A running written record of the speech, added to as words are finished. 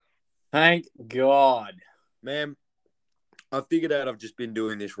Thank God. Ma'am, I figured out I've just been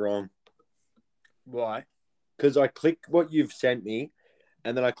doing this wrong. Why? Because I click what you've sent me,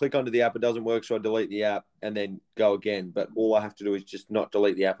 and then I click onto the app, it doesn't work, so I delete the app and then go again. But all I have to do is just not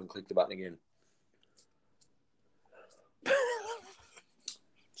delete the app and click the button again.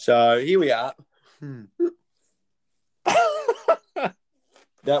 So here we are.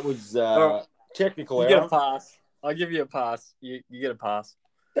 That was right. technical You get error. a pass. I'll give you a pass. You get a pass.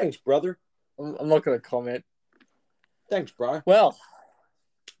 Thanks, brother. I'm not going to comment. Thanks, bro. Well,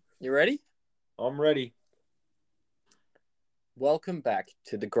 you ready? I'm ready. Welcome back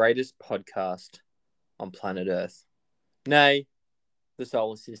to the greatest podcast on planet Earth. Nay, the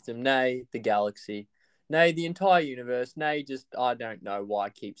solar system. Nay, the galaxy. Nay, the entire universe. Nay, just, I don't know why I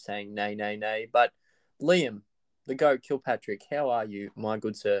keep saying nay. But Liam, the GOAT Kilpatrick, how are you, my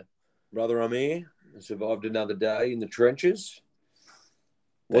good sir? Brother, I'm here. I survived another day in the trenches.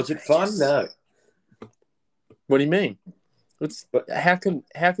 Was it Trenches. fun? No. What do you mean? How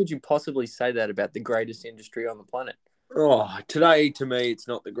could you possibly say that about the greatest industry on the planet? Oh, today to me it's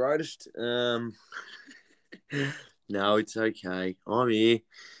not the greatest. No, it's okay. I'm here.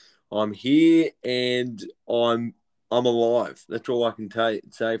 I'm here and I'm alive. That's all I can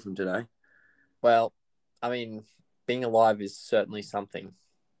say from today. Well, I mean, being alive is certainly something.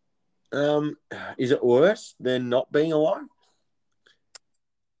 Is it worse than not being alive?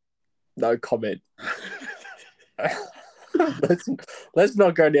 No comment. let's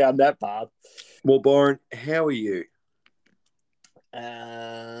not go down that path. Well, Byron, how are you?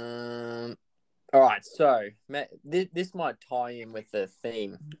 All right, so this might tie in with the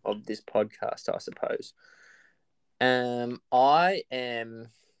theme of this podcast, I suppose. I am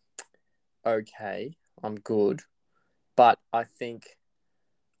okay. I'm good, but I think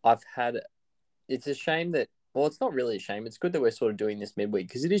it's a shame that. Well, it's not really a shame. It's good that we're sort of doing this midweek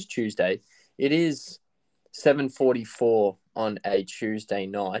because it is Tuesday. It is 7:44 on a Tuesday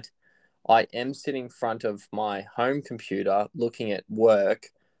night. I am sitting in front of my home computer looking at work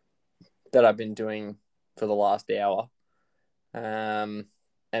that I've been doing for the last hour, and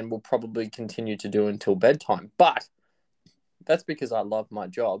will probably continue to do until bedtime. But that's because I love my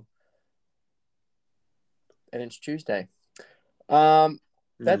job, and it's Tuesday.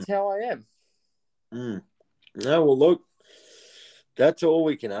 That's how I am. No, well, look, that's all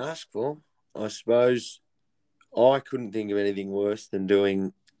we can ask for. I suppose I couldn't think of anything worse than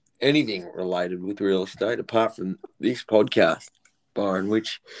doing anything related with real estate apart from this podcast, Byron,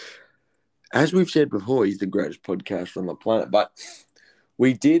 which, as we've said before, is the greatest podcast on the planet. But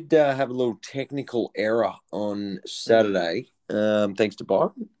we did have a little technical error on Saturday, thanks to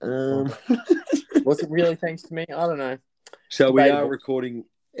Byron. Was it really thanks to me? I don't know. So debatable. We are recording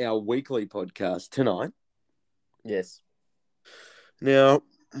our weekly podcast tonight. Yes. Now,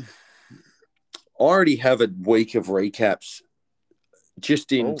 I already have a week of recaps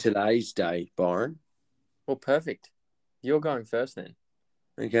just in today's day, Byron. Well, perfect. You're going first then.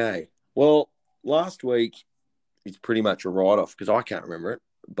 Okay. Well, last week it's pretty much a write-off because I can't remember it.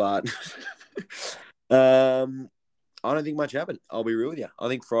 But I don't think much happened. I'll be real with you. I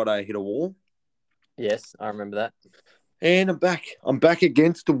think Friday I hit a wall. Yes, I remember that. And I'm back. I'm back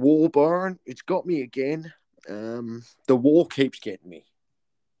against the wall, Byron. It's got me again. The wall keeps getting me.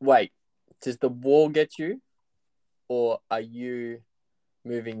 Wait, does the wall get you? Or are you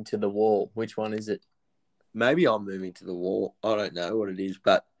moving to the wall? Which one is it? Maybe I'm moving to the wall. I don't know what it is,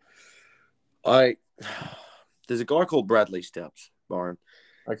 but there's a guy called Bradley Stubbs, Byron.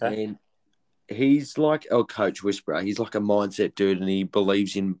 Okay. And he's like a coach whisperer. He's like a mindset dude, and he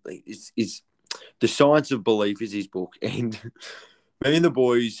believes in the science of belief is his book. And me and the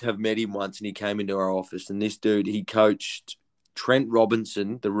boys have met him once, and he came into our office. And this dude, he coached Trent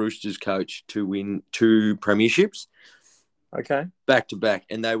Robinson, the Roosters coach, to win 2 premierships. Okay. Back to back.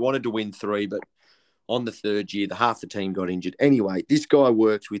 And they wanted to win 3, but on the 3rd year, half the team got injured. Anyway, this guy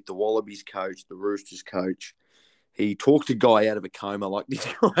works with the Wallabies coach, the Roosters coach. He talked a guy out of a coma like this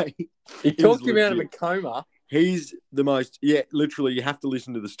guy. He talked him out of a coma? He's the most, literally, you have to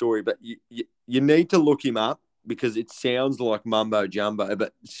listen to the story, but you need to look him up because it sounds like mumbo jumbo.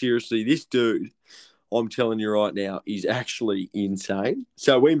 But seriously, this dude, I'm telling you right now, is actually insane.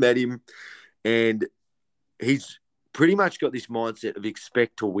 So we met him, and he's pretty much got this mindset of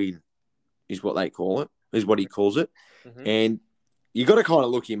expect to win, is what they call it, is what he calls it. Mm-hmm. And you got to kind of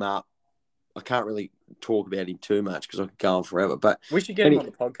look him up. I can't really talk about him too much because I could go on forever. But we should get him on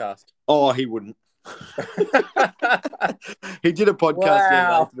the podcast. Oh, he wouldn't. He did a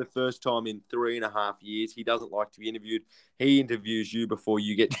podcast for the first time in 3.5 years. He doesn't like to be interviewed. He interviews you before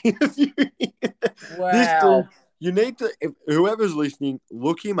you get interviewed. Wow. This dude, you need to, whoever's listening,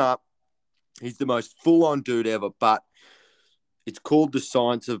 look him up. He's the most full-on dude ever, but it's called the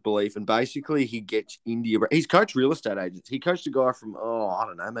Science of Belief, and basically he gets India. He's coached real estate agents. He coached a guy from, I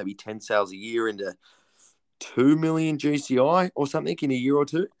don't know, maybe 10 sales a year into 2 million GCI or something in a year or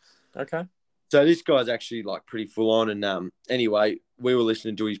two. Okay. So this guy's actually like pretty full on. And anyway, we were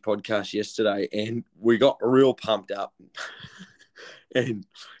listening to his podcast yesterday and we got real pumped up. And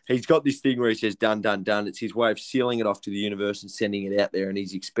he's got this thing where he says, done, done, done. It's his way of sealing it off to the universe and sending it out there. And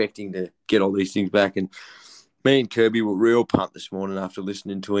he's expecting to get all these things back. And me and Kirby were real pumped this morning after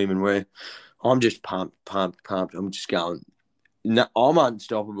listening to him. And I'm just pumped. I'm just going, no, I'm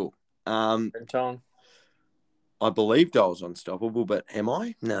unstoppable. Tong. I believed I was unstoppable, but am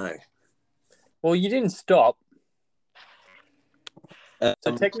I? No. Well, you didn't stop.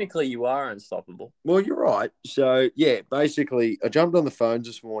 So technically you are unstoppable. Well, you're right. So, yeah, basically, I jumped on the phones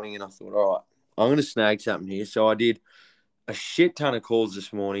this morning and I thought, all right, I'm going to snag something here. So I did a shit ton of calls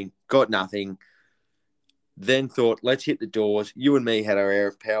this morning, got nothing. Then thought, let's hit the doors. You and me had our air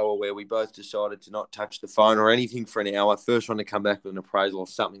of power where we both decided to not touch the phone or anything for an hour. First one to come back with an appraisal or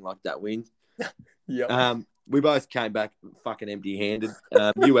something like that wins. Yeah. We both came back fucking empty-handed.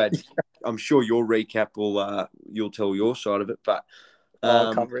 You had, I'm sure your recap will, you'll tell your side of it, but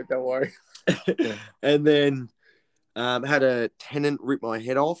I'll cover it. Don't worry. And then had a tenant rip my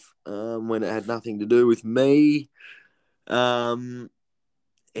head off when it had nothing to do with me. And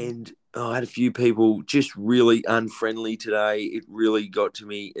I had a few people just really unfriendly today. It really got to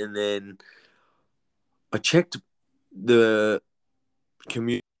me. And then I checked the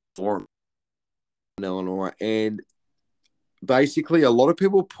community forum in Eleanor, and basically a lot of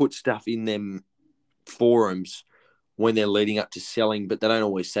people put stuff in them forums when they're leading up to selling, but they don't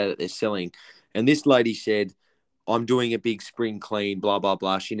always say that they're selling. And this lady said, I'm doing a big spring clean, blah, blah,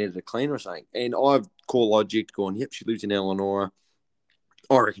 blah. She needed a cleaner or something. And I've called Logic, gone, yep, she lives in Eleanor.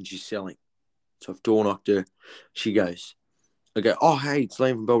 I reckon she's selling. So I've door knocked her. She goes, I go, oh, hey, it's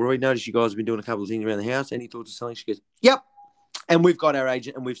Liam from Belroy. Noticed you guys have been doing a couple of things around the house. Any thoughts of selling? She goes, yep. And we've got our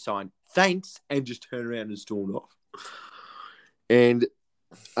agent and we've signed. Thanks. And just turned around and stormed off. And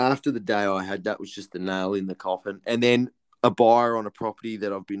after the day I had, that was just the nail in the coffin. And then a buyer on a property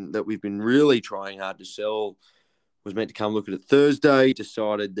that we've been really trying hard to sell was meant to come look at it Thursday,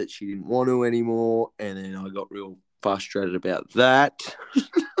 decided that she didn't want to anymore. And then I got real frustrated about that.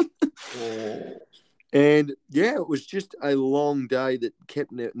 And yeah, it was just a long day that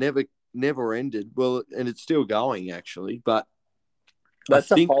kept never ended. Well, and it's still going actually, but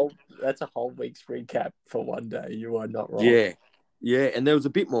that's a whole week's recap for one day. You are not wrong. Yeah, and there was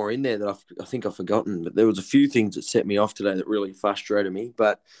a bit more in there that I think I've forgotten, but there was a few things that set me off today that really frustrated me.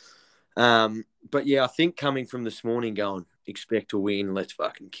 But yeah, I think coming from this morning going, expect to win, let's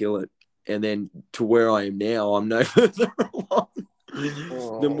fucking kill it. And then to where I am now, I'm no further along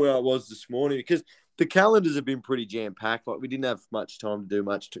than where I was this morning because the calendars have been pretty jam-packed. Like we didn't have much time to do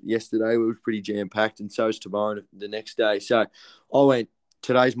much yesterday. It was pretty jam-packed, and so is tomorrow the next day. So I went,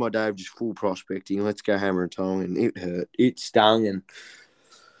 today's my day of just full prospecting. Let's go hammer and tong. And it hurt. It stung.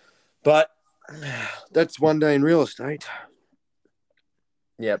 But that's one day in real estate.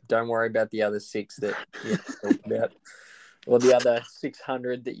 Yep. Don't worry about the other 6 that you talked about. Or the other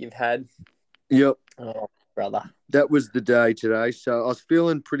 600 that you've had. Yep. Oh, brother. That was the day today. So I was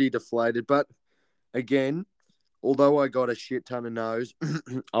feeling pretty deflated. But again, although I got a shit ton of no's,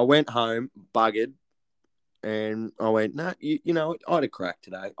 I went home, buggered. And I went, nah, you know, I had a crack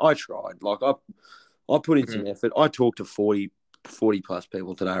today. I tried. Like, I put in some effort. I talked to 40 plus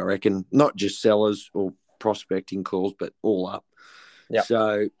people today, I reckon. Not just sellers or prospecting calls, but all up. Yeah.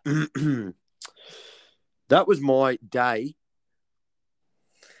 So that was my day.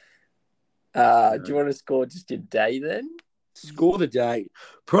 Do you want to score just your day then? Score the day.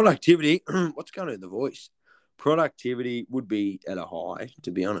 Productivity. What's going on in the voice? Productivity would be at a high,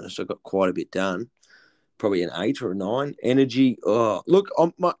 to be honest. I got quite a bit done. Probably an 8 or a 9. Energy. Oh, look,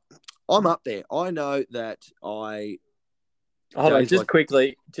 I'm up there. I know that I. Hold on, just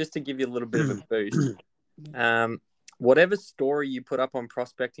quickly, just to give you a little bit of a boost. Whatever story you put up on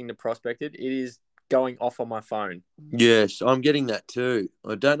Prospecting to Prospected, it is going off on my phone. Yes, I'm getting that too.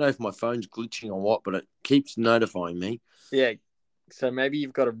 I don't know if my phone's glitching or what, but it keeps notifying me. Yeah, so maybe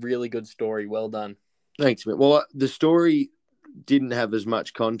you've got a really good story. Well done. Thanks, man. Well, the story didn't have as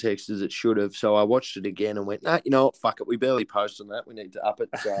much context as it should have, so I watched it again and went, nah, you know what, fuck it, we barely post on that, we need to up it.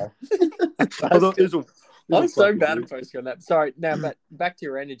 So I'm so bad at posting on that. Sorry. Now back to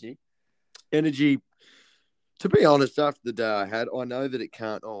your energy. To be honest, after the day I had, I know that it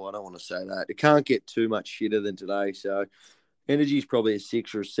can't, I don't want to say that, it can't get too much shitter than today. So energy is probably a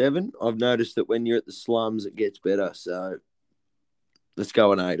 6 or a 7. I've noticed that when you're at the slums it gets better. So Let's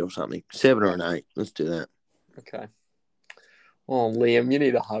go an 8 or something. 7 or an 8. Let's do that. Okay. Oh, Liam, you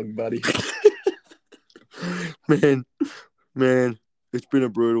need a hug, buddy. Man, it's been a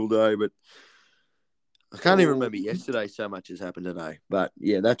brutal day, but I can't even remember yesterday. So much has happened today. But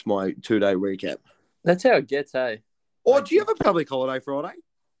yeah, that's my 2-day recap. That's how it gets, hey? Or do you have a public holiday Friday?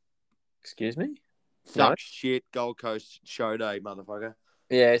 Excuse me? Fuck shit, Gold Coast show day, motherfucker.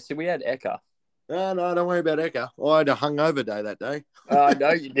 Yeah, so we had Eka. No, don't worry about Eka. I had a hungover day that day. I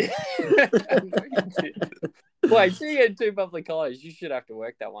know you did. I know you did. Wait, so you had 2 public holidays. You should have to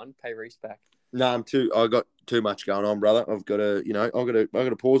work that one. Pay Reese back. No, I got too much going on, brother. I've got to, I've got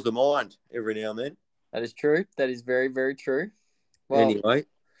to pause the mind every now and then. That is true. That is very, very true. Well, anyway,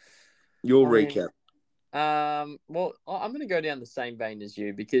 your recap. Well, I'm going to go down the same vein as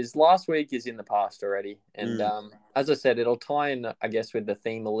you because last week is in the past already. And as I said, it'll tie in, I guess, with the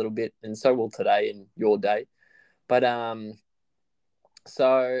theme a little bit. And so will today and your day. But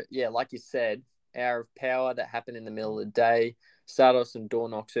so, yeah, like you said, hour of power that happened in the middle of the day. Started off some door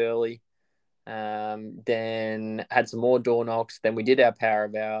knocks early. Then had some more door knocks. Then we did our power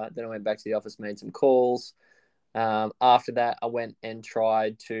of hour. Then I went back to the office, made some calls. After that, I went and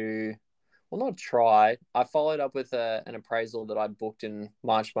tried to... Well, not try. I followed up with an appraisal that I'd booked and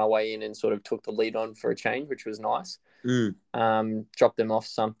marched my way in and sort of took the lead on for a change, which was nice. Dropped them off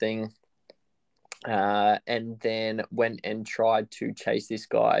something. And then went and tried to chase this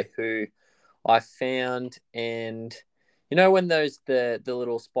guy who I found. And, you know, when the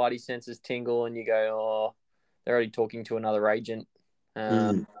little spidey senses tingle and you go, oh, they're already talking to another agent.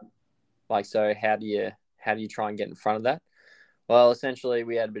 Like, so how do you try and get in front of that? Well, essentially,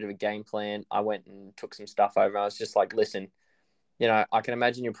 we had a bit of a game plan. I went and took some stuff over. I was just like, listen, you know, I can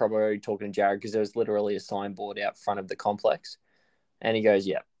imagine you're probably already talking to Jared because there was literally a signboard out front of the complex. And he goes,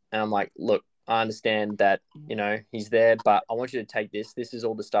 yeah. And I'm like, look, I understand that, you know, he's there, but I want you to take this. This is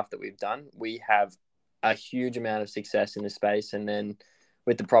all the stuff that we've done. We have a huge amount of success in this space. And then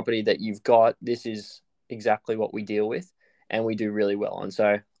with the property that you've got, this is exactly what we deal with. And we do really well. And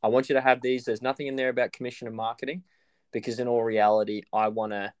so I want you to have these. There's nothing in there about commission and marketing. Because in all reality, we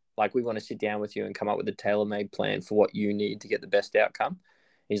want to sit down with you and come up with a tailor-made plan for what you need to get the best outcome.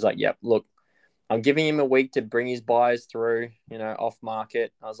 He's like, yep, look, I'm giving him a week to bring his buyers through, you know, off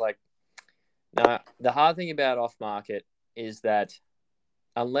market. I was like, no, the hard thing about off market is that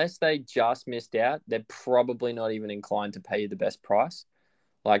unless they just missed out, they're probably not even inclined to pay you the best price.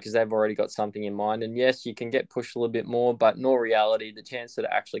 Like, because they've already got something in mind. And yes, you can get pushed a little bit more, but in all reality, the chance that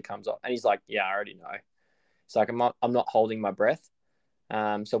it actually comes off. And he's like, yeah, I already know. It's like I'm not holding my breath.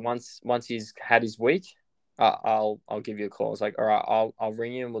 So once he's had his week, I'll give you a call. It's like, all right, I'll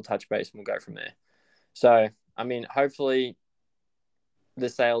ring you and we'll touch base and we'll go from there. So I mean, hopefully the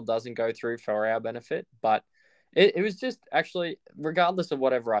sale doesn't go through for our benefit, but it was just actually, regardless of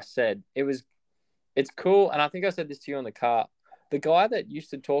whatever I said, it's cool. And I think I said this to you on the car. The guy that used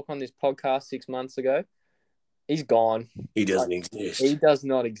to talk on this podcast 6 months ago, he's gone. He doesn't exist. He does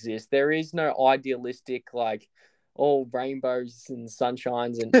not exist. There is no idealistic, like, all rainbows and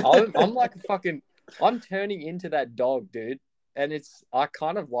sunshines. And I'm like I'm turning into that dog, dude. And I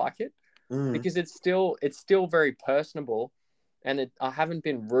kind of like it because it's still very personable. And I haven't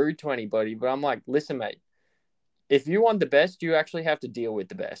been rude to anybody, but I'm like, listen, mate, if you want the best, you actually have to deal with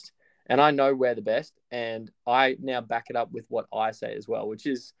the best. And I know we're the best. And I now back it up with what I say as well, which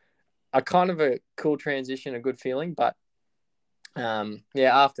is a kind of a cool transition, a good feeling. But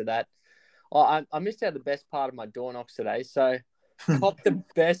after that, I missed out the best part of my door knocks today. So got the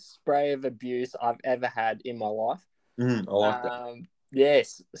best spray of abuse I've ever had in my life. I like that.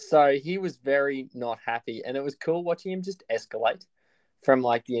 Yes. So he was very not happy. And it was cool watching him just escalate from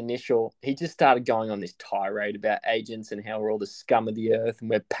like the initial. He just started going on this tirade about agents and how we're all the scum of the earth and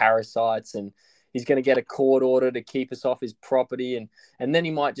we're parasites and he's going to get a court order to keep us off his property. And then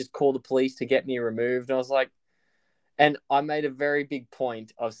he might just call the police to get me removed. And I was like, and I made a very big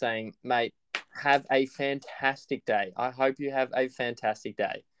point of saying, mate, have a fantastic day. I hope you have a fantastic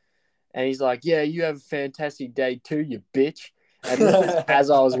day. And he's like, yeah, you have a fantastic day too, you bitch. And this was as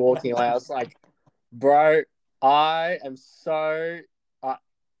I was walking away, I was like, bro, I am so,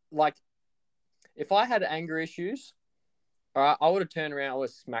 like, if I had anger issues, all right, I would have turned around. I would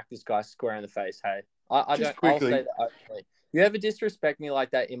have smacked this guy square in the face. Hey, I'll say that openly. You ever disrespect me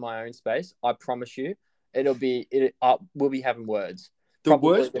like that in my own space, I promise you, we'll be having words. The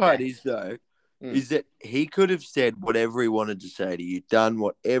worst part is, though, is that he could have said whatever he wanted to say to you, done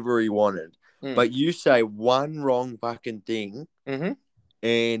whatever he wanted, but you say one wrong fucking thing,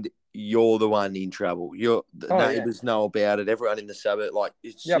 and you're the one in trouble. The neighbours know about it. Everyone in the suburb, like,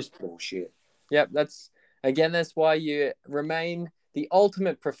 it's just bullshit. Yep, that's why you remain the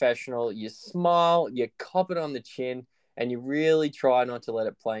ultimate professional. You smile, you cop it on the chin, and you really try not to let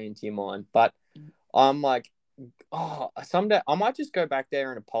it play into your mind. But I'm like, someday I might just go back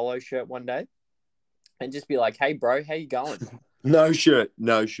there in a polo shirt one day and just be like, hey, bro, how you going? No shirt,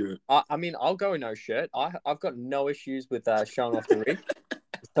 no shirt. I mean, I'll go in no shirt. I've got no issues with showing off the rig.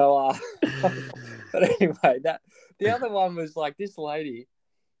 So, but anyway, the other one was like this lady.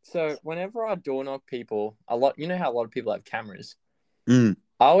 So whenever I door knock people, you know how a lot of people have cameras. Mm.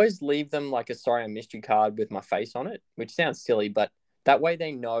 I always leave them like a sorry I missed you card with my face on it, which sounds silly, but that way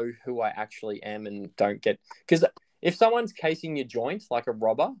they know who I actually am and don't get, because if someone's casing your joint like a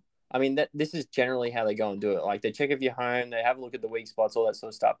robber, I mean, this is generally how they go and do it. Like they check if you're home, they have a look at the weak spots, all that sort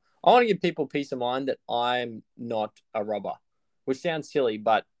of stuff. I want to give people peace of mind that I'm not a robber, which sounds silly,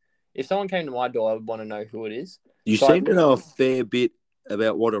 but if someone came to my door, I would want to know who it is. You So seem to know a fair bit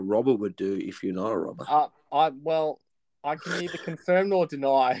about what a robber would do if you're not a robber. I can neither confirm nor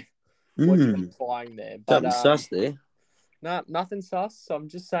deny what you're implying there. But something sus there. No, nothing sus. So I'm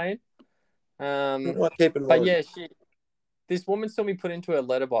just saying. But yeah, this woman saw me put into her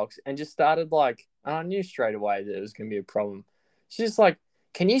letterbox and just started like, and I knew straight away that it was going to be a problem. She's just like,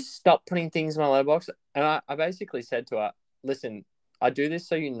 can you stop putting things in my letterbox? And I basically said to her, listen, I do this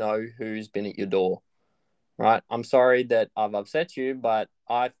so you know who's been at your door, right? I'm sorry that I've upset you, but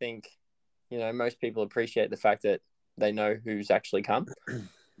I think, most people appreciate the fact that they know who's actually come.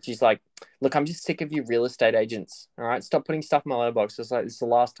 She's like, look, I'm just sick of you real estate agents. All right, stop putting stuff in my letterbox. It's like, it's the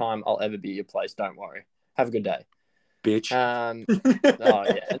last time I'll ever be at your place. Don't worry. Have a good day. Bitch. Oh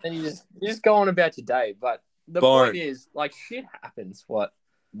yeah, and then you just go on about your day. But the point is, like, shit happens. What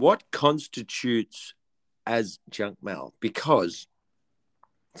constitutes as junk mail? Because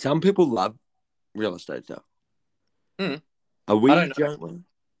some people love real estate stuff. Are we junk mail?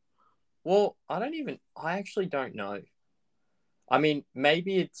 Well, I actually don't know. I mean,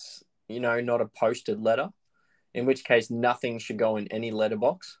 maybe it's, not a posted letter, in which case nothing should go in any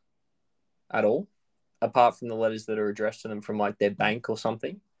letterbox at all, apart from the letters that are addressed to them from like their bank or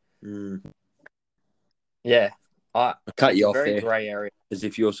something. Yeah. I cut you off very there. Grey area. As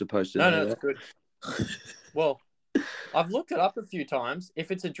if you're supposed to know No, that. it's good. Well, I've looked it up a few times.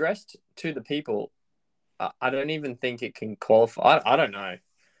 If it's addressed to the people, I don't even think it can qualify. I don't know.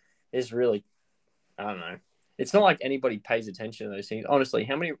 I don't know. It's not like anybody pays attention to those things. Honestly,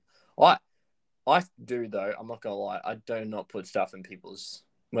 how many... I do, though. I'm not going to lie. I do not put stuff in people's...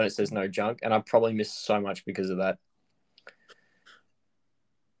 when it says no junk, and I probably miss so much because of that.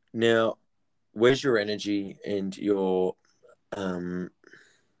 Now, where's your energy and your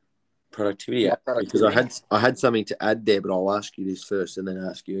productivity at? Because I had something to add there, but I'll ask you this first and then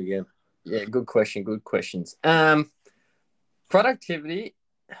ask you again. Yeah, good question. Good questions. Productivity,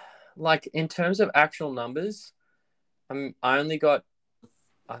 like in terms of actual numbers, I only got,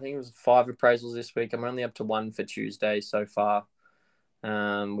 I think it was 5 appraisals this week. I'm only up to 1 for Tuesday so far,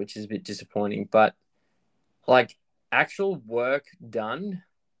 which is a bit disappointing. But like actual work done,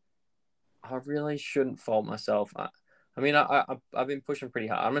 I really shouldn't fault myself. I've been pushing pretty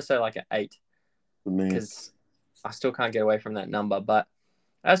hard. I'm gonna say like an 8 because I still can't get away from that number. But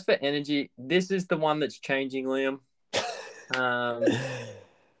as for energy, this is the one that's changing, Liam.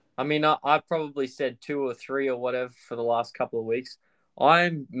 I mean, I probably said 2 or 3 or whatever for the last couple of weeks.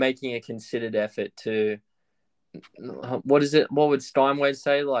 I'm making a considered effort to, what is it? What would Steinway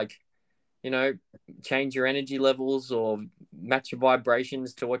say? Like, change your energy levels or match your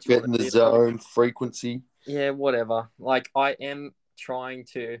vibrations to what you get in the zone, frequency. Yeah, whatever. Like, I am trying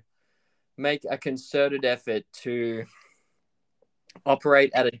to make a concerted effort to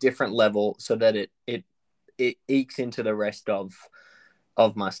operate at a different level so that it ekes into the rest of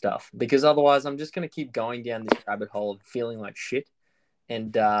my stuff, because otherwise I'm just going to keep going down this rabbit hole of feeling like shit,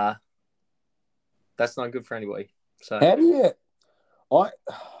 and that's not good for anybody. So how do you...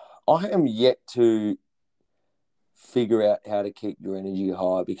 I am yet to figure out how to keep your energy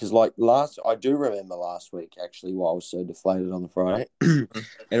high, because like I do remember last week actually why I was so deflated on the Friday and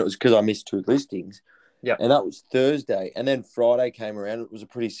it was because I missed 2 listings. Yeah. And that was Thursday, and then Friday came around. It was a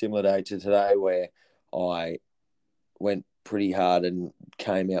pretty similar day to today where I went pretty hard and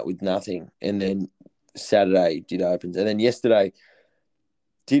came out with nothing. And then Saturday did opens. And then yesterday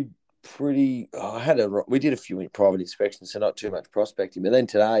did pretty... we did a few private inspections, so not too much prospecting. But then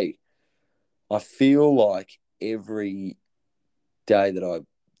today, I feel like every day that I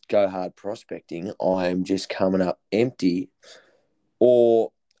go hard prospecting, I am just coming up empty.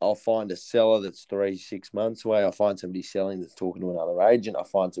 Or I'll find a seller that's 3-6 months away. I'll find somebody selling that's talking to another agent. I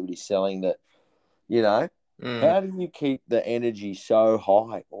find somebody selling that, How do you keep the energy so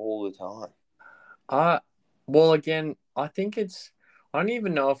high all the time? Well, again, I think it's I don't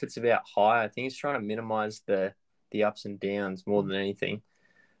even know if it's about high. I think it's trying to minimize the ups and downs more than anything.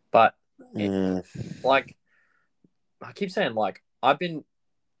 But it, like I keep saying, like I've been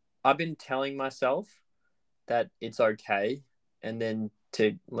telling myself that it's okay, and then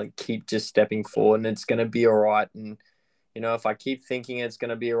to like keep just stepping forward, and it's gonna be all right. And if I keep thinking it's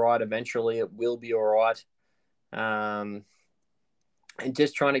gonna be all right, eventually it will be all right. Um, and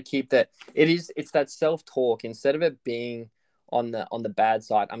just trying to keep that. It's that self talk instead of it being on the bad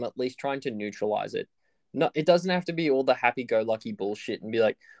side. I'm at least trying to neutralize it. No, it doesn't have to be all the happy go lucky bullshit and be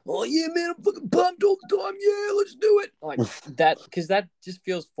like, oh yeah, man, I'm fucking pumped all the time. Yeah, let's do it. Like that, because that just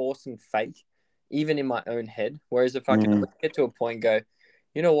feels forced and fake, even in my own head. Whereas if I can get to a point and go,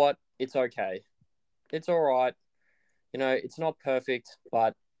 you know what, it's okay, it's all right. It's not perfect,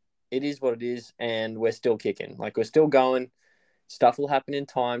 but it is what it is, and we're still kicking. Like we're still going. Stuff will happen in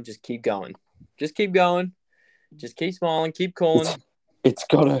time. Just keep going. Just keep going. Just keep smiling. Keep calling.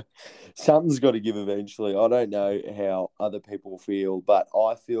 Something's got to give eventually. I don't know how other people feel, but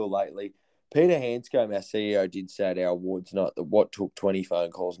I feel lately. Peter Hanscom, our CEO, did say at our awards night that what took 20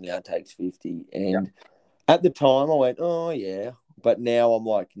 phone calls now takes 50. And at the time, I went, oh, yeah. But now I'm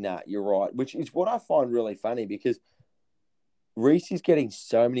like, nah, you're right, which is what I find really funny because Reese is getting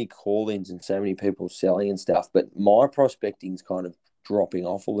so many call-ins and so many people selling and stuff, but my prospecting's kind of dropping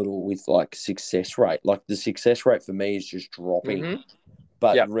off a little with like success rate. Like the success rate for me is just dropping. Mm-hmm.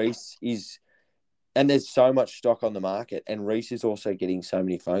 But Reese is, and there's so much stock on the market, and Reese is also getting so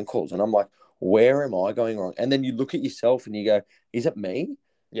many phone calls. And I'm like, where am I going wrong? And then you look at yourself and you go, is it me?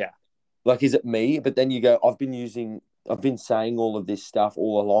 Yeah. Like, is it me? But then you go, I've been saying all of this stuff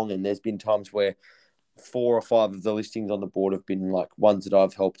all along, and there's been times where 4 or 5 of the listings on the board have been like ones that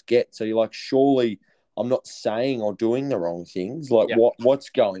I've helped get. So you're like, surely I'm not saying or doing the wrong things. Like,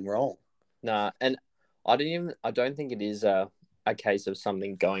 what's going wrong? Nah, and I don't think it is a case of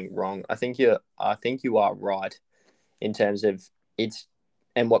something going wrong. I think you are right in terms of it's,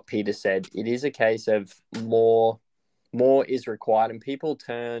 and what Peter said. It is a case of more is required, and people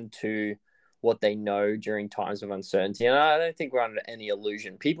turn to what they know during times of uncertainty. And I don't think we're under any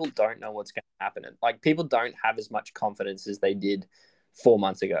illusion. People don't know what's going to happen. Like people don't have as much confidence as they did 4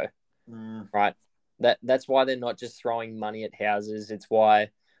 months ago, right? That's why they're not just throwing money at houses. It's why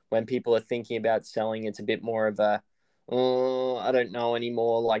when people are thinking about selling, it's a bit more of a, oh, I don't know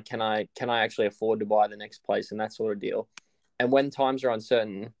anymore. Like, can I actually afford to buy the next place and that sort of deal? And when times are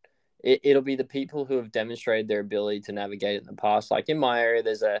uncertain, it'll be the people who have demonstrated their ability to navigate it in the past. Like in my area,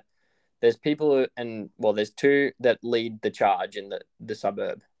 there's people there's two that lead the charge in the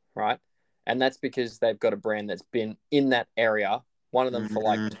suburb, right? And that's because they've got a brand that's been in that area, one of them for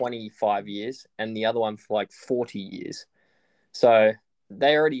like 25 years and the other one for like 40 years. So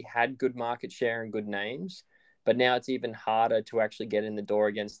they already had good market share and good names, but now it's even harder to actually get in the door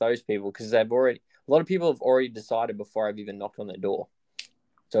against those people because a lot of people have already decided before I've even knocked on their door.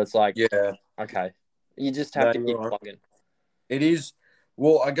 So it's like, okay, you just have to keep plugging. It is.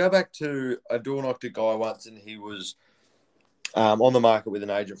 Well, I go back to I door knocked a guy once, and he was on the market with an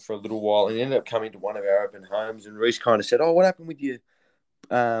agent for a little while, and he ended up coming to one of our open homes. And Reese kind of said, "Oh, what happened with your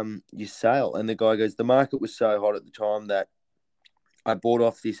sale?" And the guy goes, "The market was so hot at the time that I bought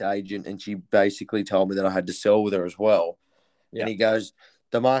off this agent, and she basically told me that I had to sell with her as well." Yeah. And he goes,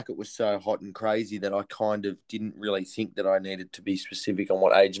 "The market was so hot and crazy that I kind of didn't really think that I needed to be specific on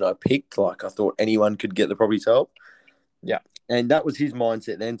what agent I picked. Like I thought anyone could get the property sold." Yeah. And that was his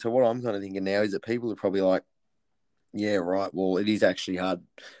mindset then. So what I'm kind of thinking now is that people are probably like, yeah, right. Well, it is actually hard.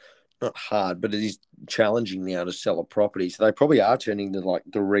 Not hard, but it is challenging now to sell a property. So they probably are turning to like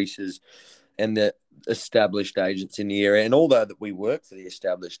the Reese's and the established agents in the area. And although that we work for the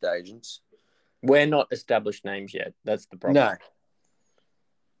established agents, we're not established names yet. That's the problem. No.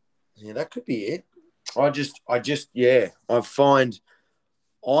 Yeah, that could be it. I find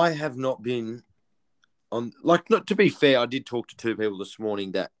I have not been on, like, not to be fair, I did talk to 2 people this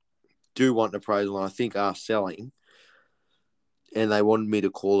morning that do want an appraisal and I think are selling, and they wanted me to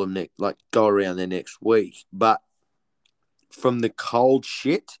call them go around there next week. But from the cold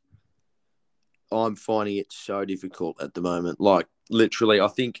shit, I'm finding it so difficult at the moment. Like literally, I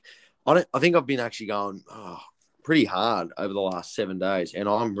think I've been actually going pretty hard over the last 7 days, and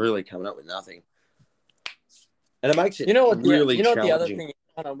I'm really coming up with nothing. And it makes it really challenging. The other thing,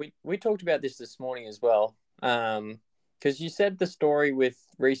 we talked about this morning as well, because you said the story with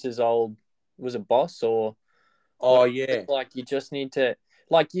Reese's old, was it boss or? Oh yeah, like you just need to,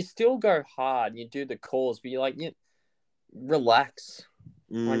 like, you still go hard and you do the calls, but you relax,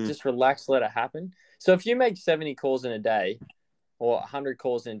 like just relax, let it happen. So if you make 70 calls in a day or 100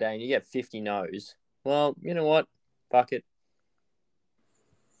 calls in a day and you get 50 no's, well, you know what? Fuck it.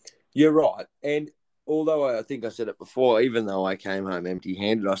 You're right. And although I think I said it before, even though I came home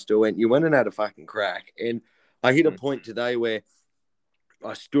empty-handed, I still went, you went and had a fucking crack. And I hit a point today where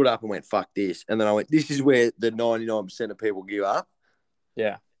I stood up and went, fuck this. And then I went, this is where the 99% of people give up.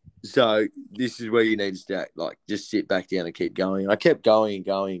 Yeah. So this is where you need to stay, like, just sit back down and keep going. I kept going and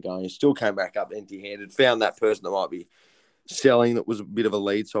going and going. Still came back up empty-handed. Found that person that might be selling that was a bit of a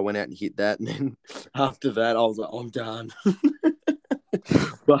lead, so I went out and hit that. And then after that, I was like, I'm done.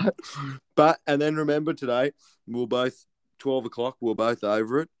 And then remember today, we were both 12 o'clock. We were both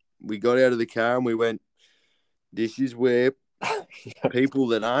over it. We got out of the car and we went, this is where people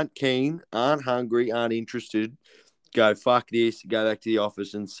that aren't keen, aren't hungry, aren't interested, go, fuck this, go back to the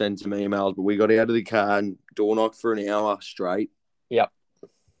office and send some emails. But we got out of the car and door knocked for an hour straight. Yep.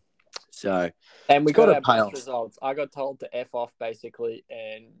 So, and we got our pay best off. results. I got told to F off basically,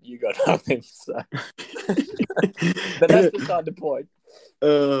 and you got nothing. So, but that's beside the point.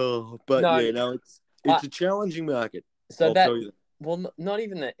 Oh, but No, yeah, no, it's a challenging market. So I'll tell you that. Well, not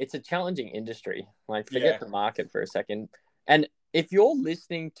even that. It's a challenging industry. Like, forget the market for a second. And if you're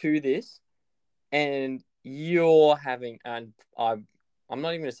listening to this, and you're having, and I'm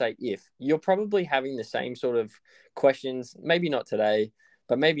not even going to say if, you're probably having the same sort of questions. Maybe not today,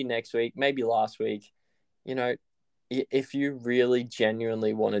 but maybe next week, maybe last week. You know, if you really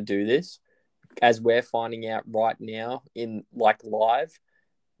genuinely want to do this, as we're finding out right now in like live,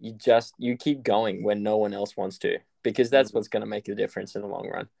 you keep going when no one else wants to, because that's what's going to make a difference in the long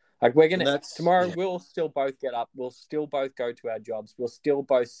run. Like, we're going to, tomorrow, we'll still both get up. We'll still both go to our jobs. We'll still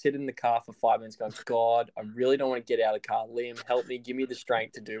both sit in the car for 5 minutes going, God, I really don't want to get out of the car. Liam, help me. Give me the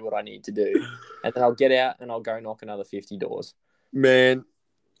strength to do what I need to do. And then I'll get out and I'll go knock another 50 doors. Man,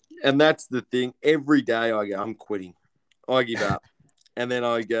 and that's the thing. Every day I go, I'm quitting. I give up. And then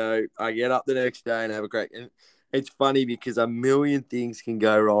I get up the next day and have a crack. And it's funny because a million things can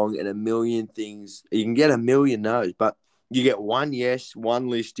go wrong and a million things, you can get a million no's, but you get one yes, one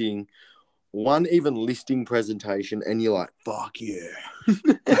listing, one even listing presentation, and you're like, fuck yeah.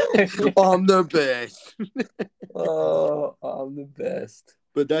 I'm the best. Oh, I'm the best.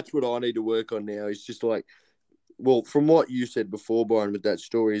 But that's what I need to work on now. It's just like, well, from what you said before, Byron, with that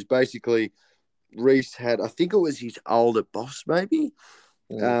story, is basically Reese had, I think it was his older boss, maybe.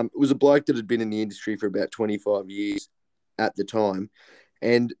 It was a bloke that had been in the industry for about 25 years at the time.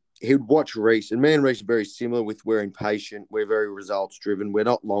 And he would watch Reese. And me and Reese are very similar with we're impatient. We're very results driven. We're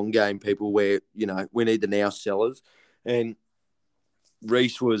not long game people where, you know, we need the now sellers. And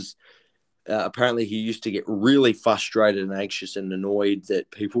Reese was, apparently he used to get really frustrated and anxious and annoyed that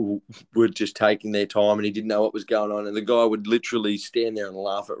people were just taking their time and he didn't know what was going on. And the guy would literally stand there and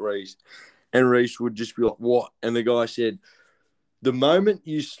laugh at Reese. And Reese would just be like, what? And the guy said, the moment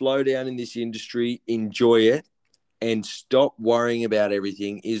you slow down in this industry, enjoy it, and stop worrying about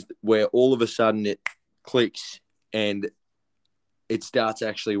everything is where all of a sudden it clicks and it starts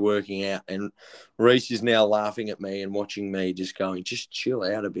actually working out. And Reese is now laughing at me and watching me just going, just chill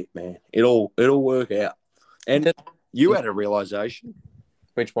out a bit, man. It'll work out. And you had a realization.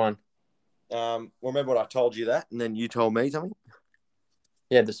 Which one? Remember what I told you that? And then you told me something?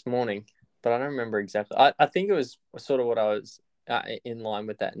 Yeah, this morning. But I don't remember exactly. I think it was sort of what I was in line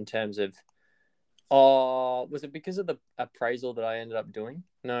with that in terms of, was it because of the appraisal that I ended up doing?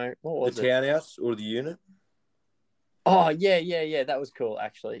 No, what was it? The townhouse or the unit? Oh, yeah. That was cool,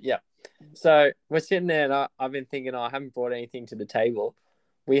 actually. Yeah. So we're sitting there and I've been thinking, I haven't brought anything to the table.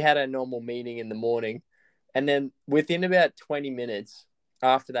 We had a normal meeting in the morning. And then within about 20 minutes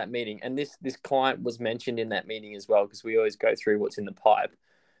after that meeting, and this client was mentioned in that meeting as well, because we always go through what's in the pipe.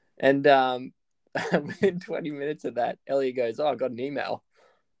 And within 20 minutes of that, Elliot goes, I got an email.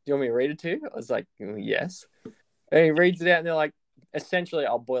 Do you want me to read it to you? I was like, yes. And he reads it out and they're like, essentially,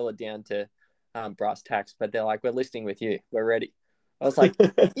 I'll boil it down to brass tacks, but they're like, we're listing with you. We're ready. I was like,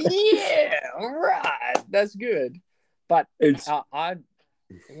 yeah, all right. That's good. But it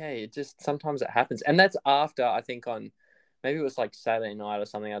just, sometimes it happens. And that's after, I think maybe it was like Saturday night or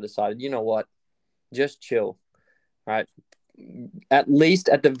something, I decided, you know what, just chill, right? At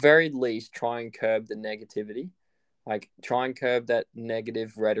the very least, try and curb the negativity. Like, try and curb that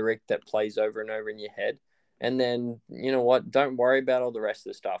negative rhetoric that plays over and over in your head. And then, you know what, don't worry about all the rest of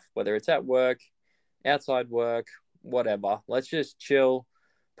the stuff, whether it's at work, outside work, whatever. Let's just chill,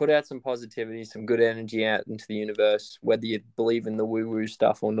 put out some positivity, some good energy out into the universe, whether you believe in the woo-woo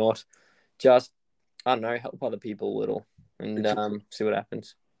stuff or not. Just, I don't know, help other people a little and see what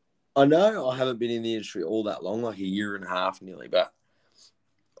happens. I know I haven't been in the industry all that long, like a year and a half nearly, but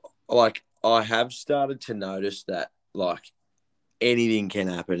like I have started to notice that like anything can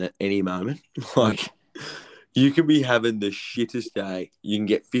happen at any moment. Like You could be having the shittest day. You can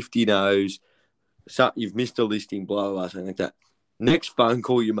get 50 no's. So you've missed a listing, blah, blah, blah, something like that. Next phone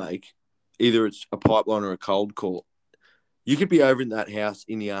call you make, either it's a pipeline or a cold call, you could be over in that house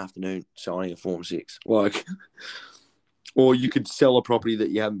in the afternoon signing a Form 6. Like, or you could sell a property that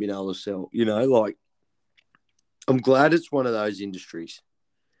you haven't been able to sell. You know, like, I'm glad it's one of those industries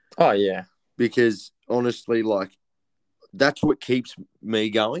Oh, yeah. because honestly, like, that's what keeps me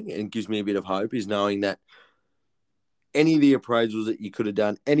going and gives me a bit of hope is knowing that any of the appraisals that you could have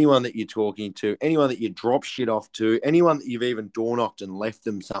done, anyone that you're talking to, anyone that you drop shit off to, anyone that you've even door knocked and left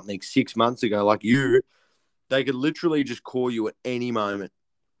them something 6 months ago, like you, they could literally just call you at any moment.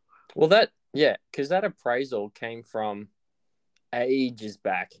 Well, because that appraisal came from ages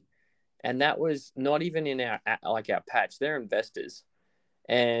back. And that was not even in our patch. They're investors.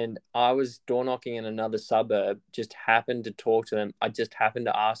 And I was door knocking in another suburb, just happened to talk to them. I just happened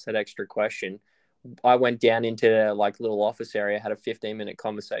to ask that extra question. I went down into their little office area, had a 15-minute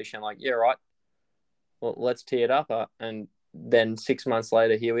conversation, like, yeah, right. Well, let's tee it up. And then 6 months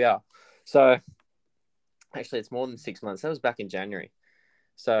later, here we are. So actually, it's more than 6 months. That was back in January.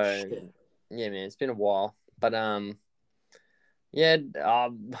 So yeah, man, it's been a while. But yeah,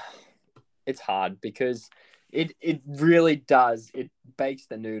 it's hard because it really does. It bakes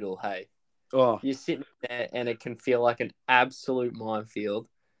the noodle, hey. Oh, You're sitting there and it can feel like an absolute minefield.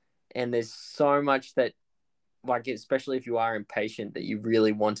 And there's so much that, especially if you are impatient, that you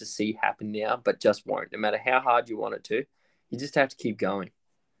really want to see happen now, but just won't. No matter how hard you want it to, you just have to keep going.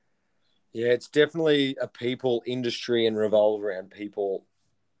 yeah, it's definitely a people industry and revolve around people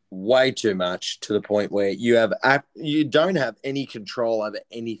way too much to the point where you don't have any control over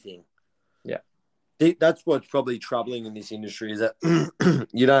anything. Yeah. That's what's probably troubling in this industry is that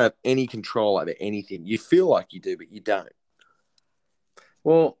you don't have any control over anything. You feel like you do, but you don't.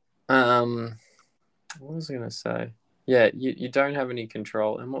 Well, what was I going to say? Yeah, you don't have any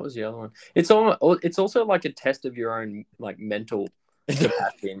control. And what was the other one? It's also like a test of your own mental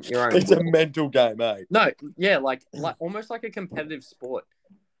capacity, your own. It's will. a mental game, eh? No, yeah, like almost like a competitive sport.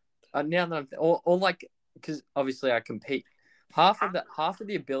 Now that because obviously I compete. Half of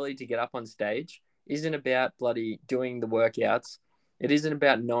the ability to get up on stage isn't about bloody doing the workouts. It isn't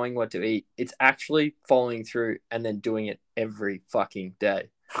about knowing what to eat. It's actually following through and then doing it every fucking day.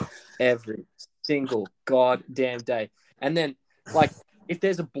 Every single goddamn day. And then, if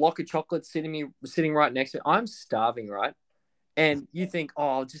there's a block of chocolate sitting right next to me, I'm starving, right? And you think, oh,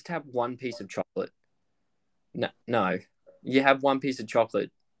 I'll just have one piece of chocolate. No. You have one piece of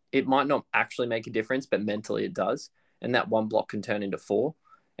chocolate. It might not actually make a difference, but mentally it does. And that one block can turn into 4.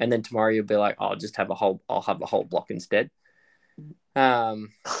 And then tomorrow you'll be like, oh, I'll have a whole block instead.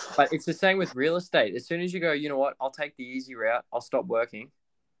 But it's the same with real estate. As soon as you go, you know what, I'll take the easy route, I'll stop working,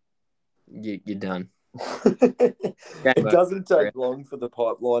 you're done. It doesn't take long for the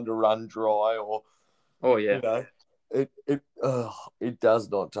pipeline to run dry, or yeah, it does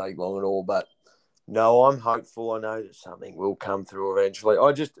not take long at all. But no, I'm hopeful. I know that something will come through eventually.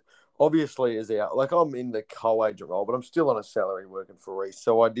 I just obviously I'm in the co-agent role, but I'm still on a salary working for Reece.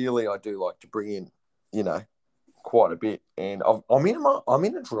 So ideally, I do like to bring in, quite a bit. And I'm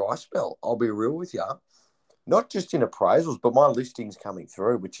in a dry spell. I'll be real with you. Not just in appraisals, but my listings coming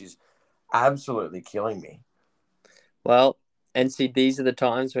through, which is absolutely killing me. Well, and see, these are the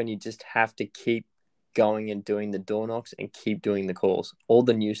times when you just have to keep going and doing the door knocks and keep doing the calls, all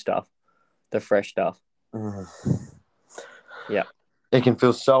the new stuff, the fresh stuff. Yeah. It can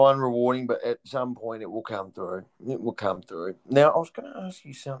feel so unrewarding, but at some point it will come through. It will come through. Now, I was going to ask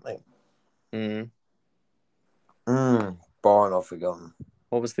you something. Byron, I've forgotten.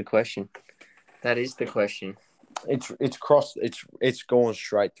 What was the question? That is the question. It's gone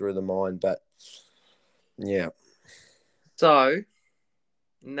straight through the mind, but yeah. So,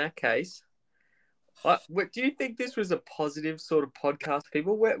 in that case, do you think this was a positive sort of podcast,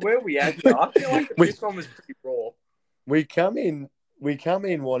 people? Where are we at here? I feel like this one was pretty raw. We come in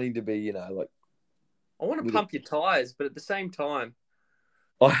wanting to be, I want to pump your tires, but at the same time,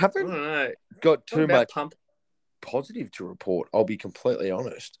 I haven't got too much positive to report. I'll be completely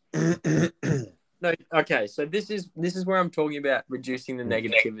honest. No, okay. So this is where I'm talking about reducing the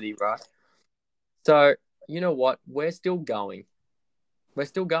negativity, right? So you know what? We're still going. We're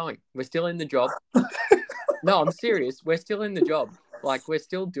still going. We're still in the job. No, I'm serious. We're still in the job. We're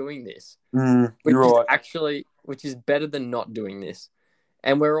still doing this. You're right. Which is better than not doing this.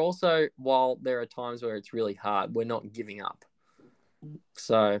 And we're also, while there are times where it's really hard, we're not giving up.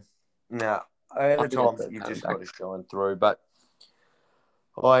 So. No, at the times that you've just got to shine through. But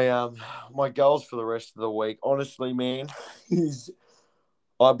my goals for the rest of the week, honestly, man, is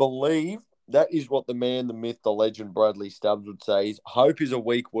I believe That is what the man, the myth, the legend, Bradley Stubbs would say. Is hope is a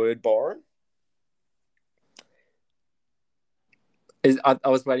weak word, Byron. I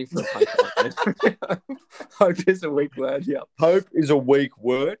was waiting for a punchline. Hope is a weak word. Yep. Hope is a weak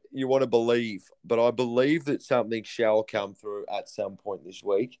word. You want to believe, but I believe that something shall come through at some point this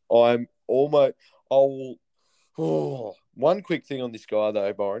week. I'm almost. One quick thing on this guy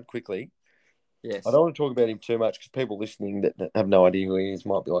though, Byron. Quickly. Yes. I don't want to talk about him too much because people listening that have no idea who he is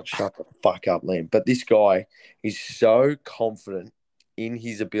might be like, "Shut the fuck up, Liam." But this guy is so confident in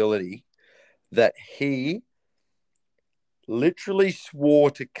his ability that he literally swore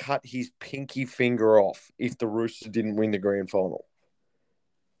to cut his pinky finger off if the Roosters didn't win the grand final.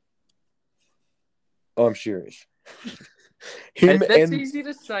 I'm serious. That's easy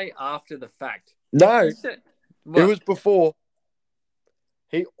to say after the fact. No, it was before.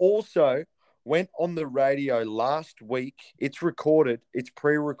 He also went on the radio last week. It's recorded. It's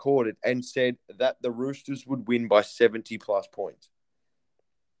pre-recorded and said that the Roosters would win by 70 plus points.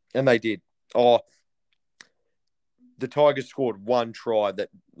 And they did. The Tigers scored one try that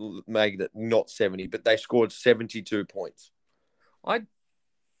made it not 70, but they scored 72 points. I'm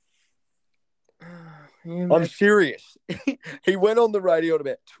serious. He went on the radio on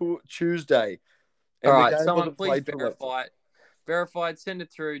about Tuesday. All right, someone please verify it. Verified, send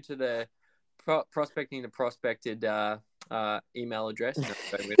it through to the Prospecting the Prospected email address.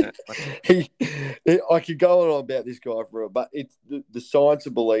 I could go on about this guy forever, but it's the science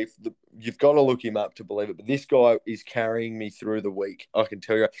of belief. You've got to look him up to believe it. But this guy is carrying me through the week. I can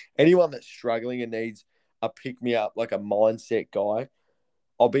tell you. Anyone that's struggling and needs a pick me up, like a mindset guy,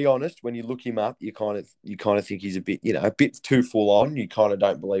 I'll be honest. When you look him up, you kind of think he's a bit too full on. You kind of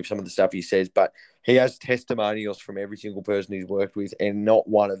don't believe some of the stuff he says, but he has testimonials from every single person he's worked with, and not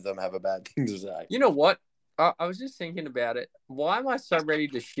one of them have a bad thing to say. You know what? I was just thinking about it. Why am I so ready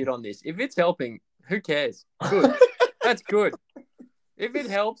to shit on this? If it's helping, who cares? Good. That's good. If it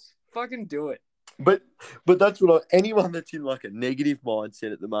helps, fucking do it. But that's what anyone that's in like a negative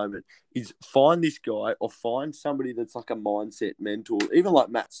mindset at the moment is find this guy or find somebody that's like a mindset mentor, even like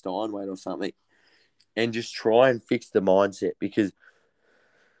Matt Steinway or something, and just try and fix the mindset, because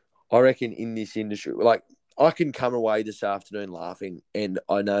I reckon in this industry, like I can come away this afternoon laughing and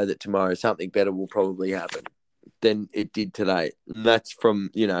I know that tomorrow something better will probably happen than it did today. And that's from,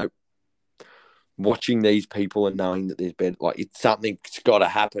 watching these people and knowing that there's better, like something's got to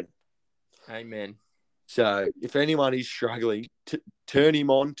happen. Amen. So if anyone is struggling, turn him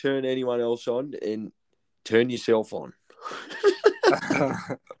on, turn anyone else on, and turn yourself on.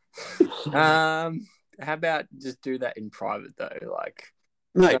 How about just do that in private though? Like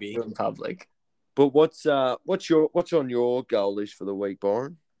maybe in public. But what's on your goal list for the week,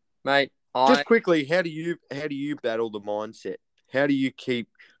 Byron? Mate, just quickly, how do you battle the mindset? How do you keep,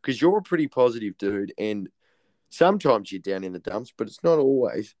 because you're a pretty positive dude, and sometimes you're down in the dumps, but it's not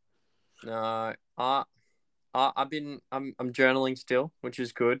always. No, I'm journaling still, which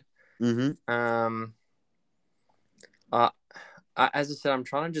is good. Mm-hmm. As I said, I'm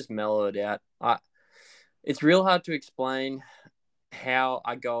trying to just mellow it out. It's real hard to explain how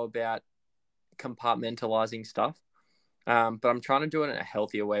I go about compartmentalizing stuff. But I'm trying to do it in a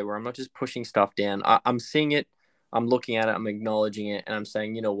healthier way where I'm not just pushing stuff down. I'm seeing it, I'm looking at it, I'm acknowledging it, and I'm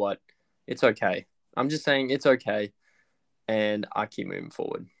saying, you know what, it's okay. I'm just saying it's okay, and I keep moving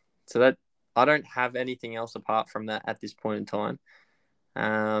forward. So that I don't have anything else apart from that at this point in time.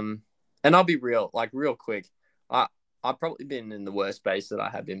 And I'll be real quick. I've probably been in the worst space that I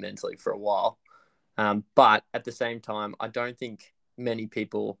have been mentally for a while. But at the same time, I don't think many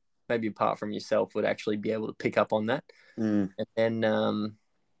people, maybe apart from yourself, would actually be able to pick up on that. And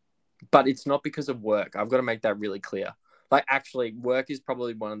but it's not because of work. I've got to make that really clear. Like, actually, work is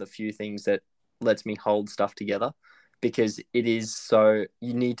probably one of the few things that lets me hold stuff together, because it is so,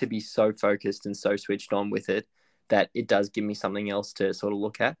 you need to be so focused and so switched on with it that it does give me something else to sort of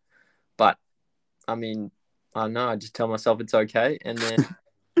look at. But I mean, I don't know, I just tell myself it's okay, and then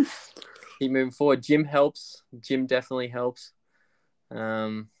keep moving forward. Gym helps. Gym definitely helps.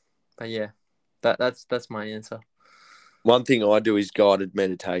 But yeah, that's my answer. One thing I do is guided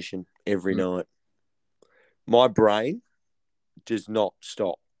meditation every night. My brain does not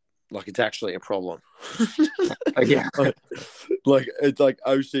stop. Like, it's actually a problem. Yeah. Like it's like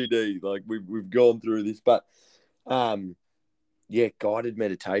OCD. Like we've gone through this, but guided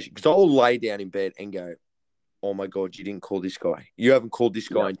meditation. Because I'll lay down in bed and go, oh my God, you didn't call this guy. You haven't called this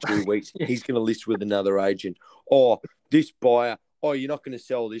guy in 2 weeks. Yeah. He's going to list with another agent. Or this buyer. Oh, you're not going to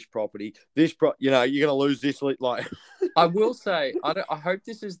sell this property. You're going to lose this. Like, I will say, I hope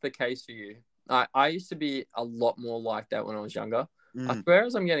this is the case for you. I used to be a lot more like that when I was younger. I swear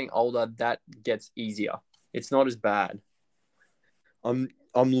as I'm getting older, that gets easier. It's not as bad. I'm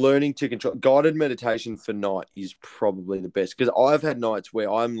learning to control. Guided meditation for night is probably the best because I've had nights where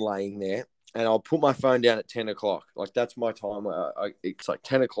I'm laying there and I'll put my phone down at 10 o'clock. Like that's my time. It's like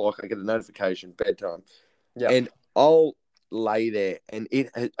 10 o'clock. I get a notification, bedtime. Yeah. And I'll lay there and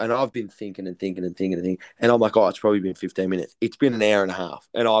I've been thinking and I'm like, oh, it's probably been 15 minutes. It's been an hour and a half.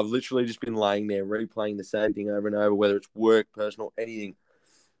 And I've literally just been laying there replaying the same thing over and over, whether it's work, personal, anything.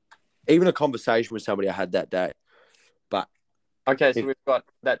 Even a conversation with somebody I had that day. But okay, so we've got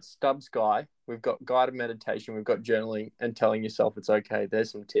that Stubbs guy, we've got guided meditation, we've got journaling and telling yourself it's okay.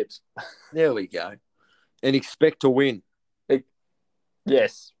 There's some tips. There we go. And expect to win.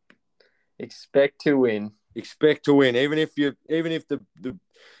 Yes. Expect to win. Expect to win. Even if the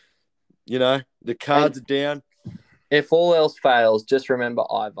the cards are down. If all else fails, just remember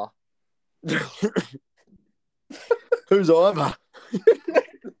Ivor. Who's Ivor?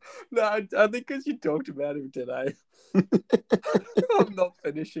 No, I think because you talked about him today. I'm not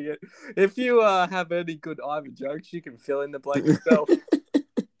finishing it. If you have any good Ivor jokes, you can fill in the blank yourself.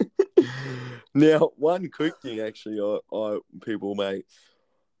 Now, one quick thing, actually, I people mate,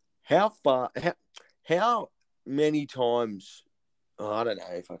 how many times? Oh, I don't know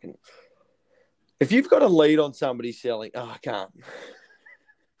if I can. If you've got a lead on somebody selling, I can't.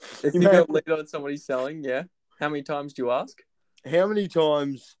 If you got a lead on somebody selling, yeah. How many times do you ask? How many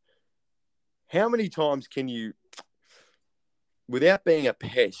times can you, without being a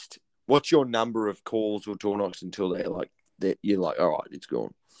pest, what's your number of calls or door knocks until you're like, all right, it's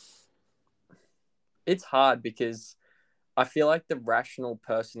gone? It's hard because I feel like the rational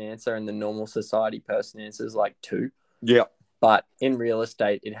person answer and the normal society person answer is like 2. Yeah. But in real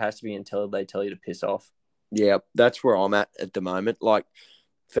estate, it has to be until they tell you to piss off. Yeah, that's where I'm at the moment. Like,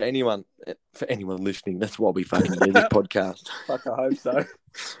 for anyone listening, that's why we fucking do this podcast. Fuck, I hope so.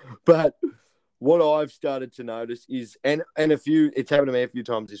 But what I've started to notice is, and it's happened to me a few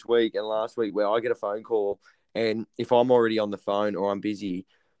times this week and last week, where I get a phone call, and if I'm already on the phone or I'm busy,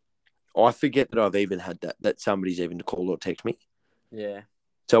 I forget that I've even had that somebody's even called or text me. Yeah.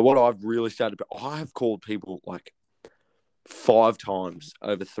 So what I've really started, I have called people like 5 times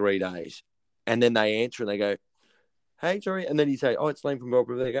over 3 days, and then they answer and they go, "Hey, sorry," and then you say, "Oh, it's Liam from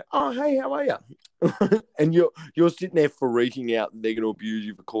Melbourne." They go, "Oh, hey, how are you?" And you're sitting there freaking out that they're going to abuse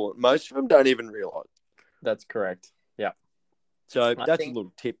you for calling. Most of them don't even realise. That's correct. Yeah. So that's a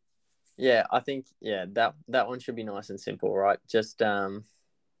little tip. Yeah, I think that one should be nice and simple, right? Just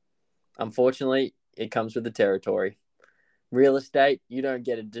unfortunately, it comes with the territory. Real estate, you don't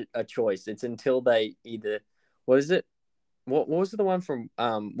get a choice. It's until they either, what is it? What was the one from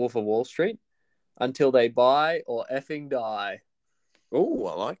Wolf of Wall Street? Until they buy or effing die. Oh,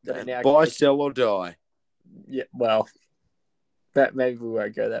 I like that. Now, buy, sell, or die. Yeah, well, that maybe we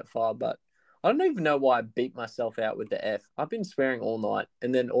won't go that far, but I don't even know why I beat myself out with the F. I've been swearing all night,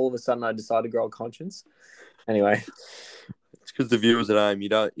 and then all of a sudden I decided to grow a conscience. Anyway. It's because the viewers at home,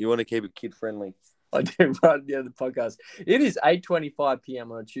 you want to keep it kid-friendly. I do right at the end of the podcast. It is 8:25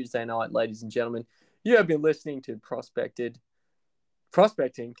 p.m. on a Tuesday night, ladies and gentlemen. You have been listening to Prospecting.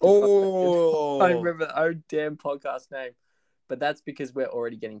 Oh, I don't remember the own damn podcast name, but that's because we're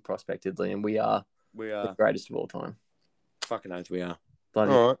already getting prospected, Liam. We are the greatest of all time. Fucking oath, we are.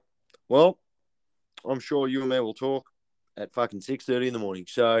 Bloody all right. Well, I'm sure you and me will talk at fucking 6:30 in the morning.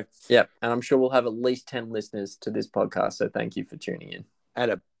 So yeah, and I'm sure we'll have at least 10 listeners to this podcast. So thank you for tuning in. At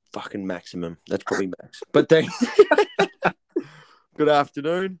a fucking maximum. That's probably max. But thanks. Good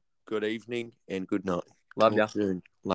afternoon, good evening, and good night. Love ya. Soon.